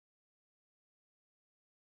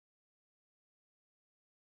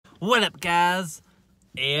What up, guys?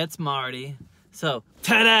 It's Marty. So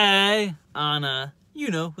today on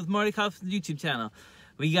with Marty Kauffman's YouTube channel,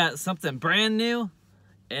 we got something brand new,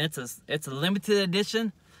 and it's a limited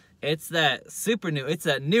edition. It's that super new. It's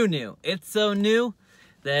a new. It's so new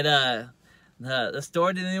that the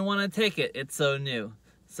store didn't even want to take it. It's so new.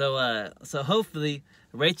 So hopefully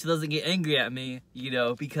Rachel doesn't get angry at me,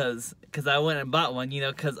 because I went and bought one,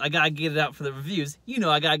 because I gotta get it out for the reviews.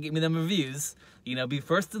 I gotta get me them reviews, be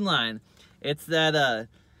first in line. It's that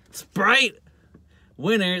Sprite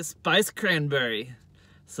Winter Spice Cranberry.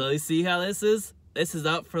 So you see how this is? This is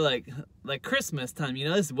out for like Christmas time,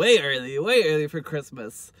 it's way early for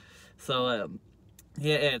Christmas. So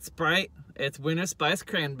yeah, it's Sprite, it's Winter Spice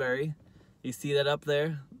Cranberry. You see that up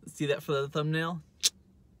there? See that for the thumbnail?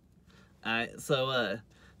 Alright, so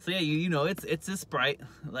yeah, it's a Sprite,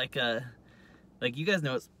 like you guys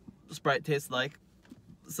know what Sprite tastes like.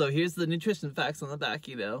 So here's the nutrition facts on the back,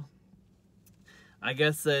 I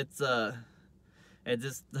guess it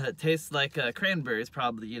just tastes like cranberries,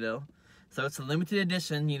 probably, So it's a limited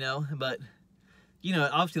edition, but, it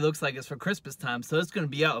obviously looks like it's for Christmas time, so it's going to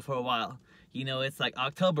be out for a while. It's like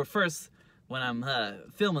October 1st when I'm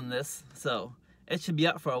filming this, so it should be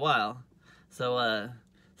out for a while. So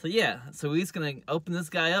yeah, so we're just going to open this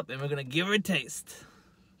guy up and we're going to give her a taste.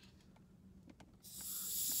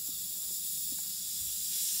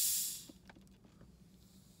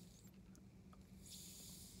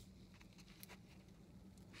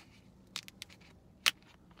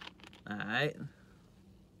 Alright.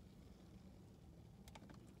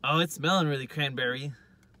 Oh, it's smelling really cranberry.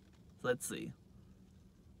 Let's see.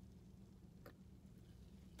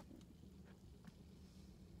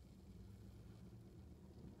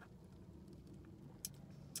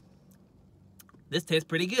 This tastes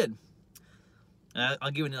pretty good.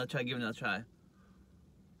 I'll give it another try,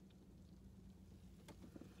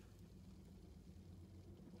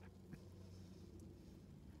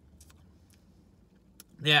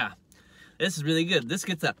 Yeah, this is really good. This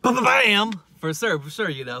gets a bam for sure,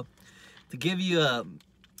 to give you a,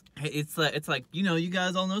 it's like, you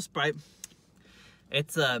guys all know Sprite.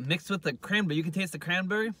 It's mixed with the cranberry. You can taste the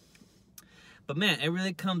cranberry, but man, it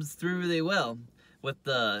really comes through really well with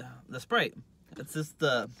the Sprite. It's just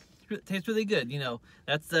it tastes really good,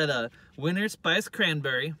 That's that Winter Spice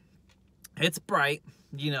Cranberry. It's bright,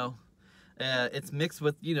 it's mixed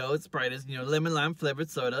with, it's Sprite is, lemon lime flavored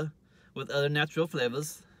soda with other natural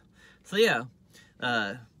flavors. So yeah,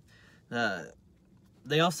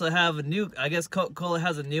 they also have a new, I guess Coca-Cola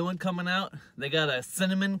has a new one coming out. They got a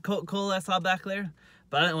cinnamon Coca-Cola I saw back there,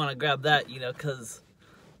 but I didn't want to grab that, cause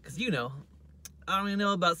I don't really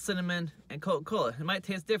know about cinnamon and Coca-Cola. It might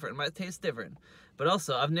taste different. But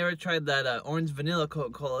also, I've never tried that orange vanilla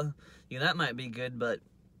Coca-Cola. That might be good, but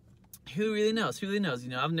who really knows?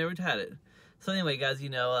 I've never had it. So anyway, guys,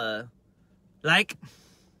 like,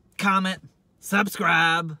 comment,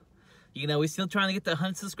 subscribe. We're still trying to get to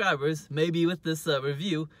 100 subscribers. Maybe with this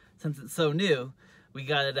review, since it's so new, we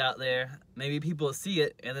got it out there. Maybe people will see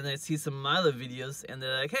it, and then they see some of my other videos, and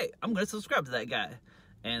they're like, hey, I'm going to subscribe to that guy.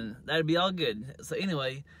 And that'd be all good. So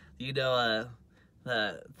anyway,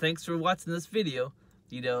 thanks for watching this video.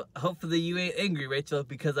 Hopefully you ain't angry, Rachel,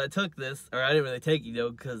 because I took this, or I didn't really take it,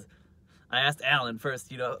 because I asked Alan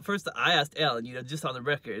first. First I asked Alan, just on the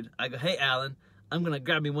record. I go, hey Alan, I'm gonna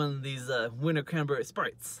grab me one of these Winter Cranberry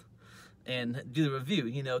Sprites and do the review,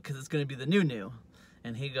 because it's gonna be the new.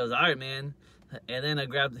 And he goes, all right, man. And then I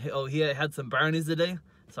grabbed, he had some brownies today,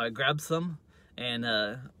 so I grabbed some, and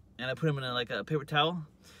I put them in a paper towel,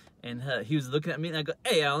 and he was looking at me, and I go,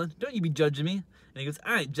 hey Alan, don't you be judging me. And he goes,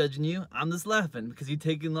 I ain't judging you, I'm just laughing because you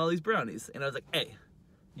taking all these brownies. And I was like, hey,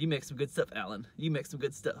 you make some good stuff, Alan. You make some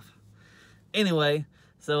good stuff. Anyway,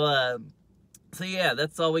 so yeah,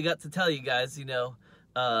 that's all we got to tell you guys,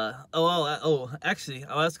 actually,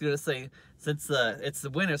 I was gonna say, since it's the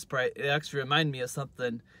winter Sprite, it actually reminded me of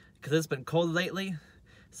something, because it's been cold lately,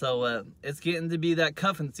 so it's getting to be that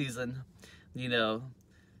cuffing season, You know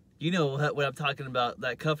what I'm talking about,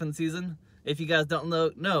 that cuffing season. If you guys don't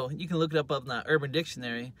know, you can look it up on the Urban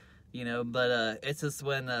Dictionary, but it's just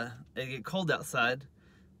when it get cold outside,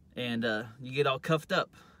 and you get all cuffed up,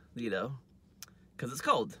 because it's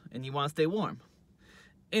cold, and you want to stay warm.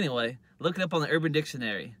 Anyway, look it up on the Urban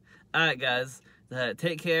Dictionary. Alright guys,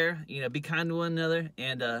 take care, be kind to one another,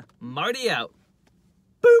 and Marty out.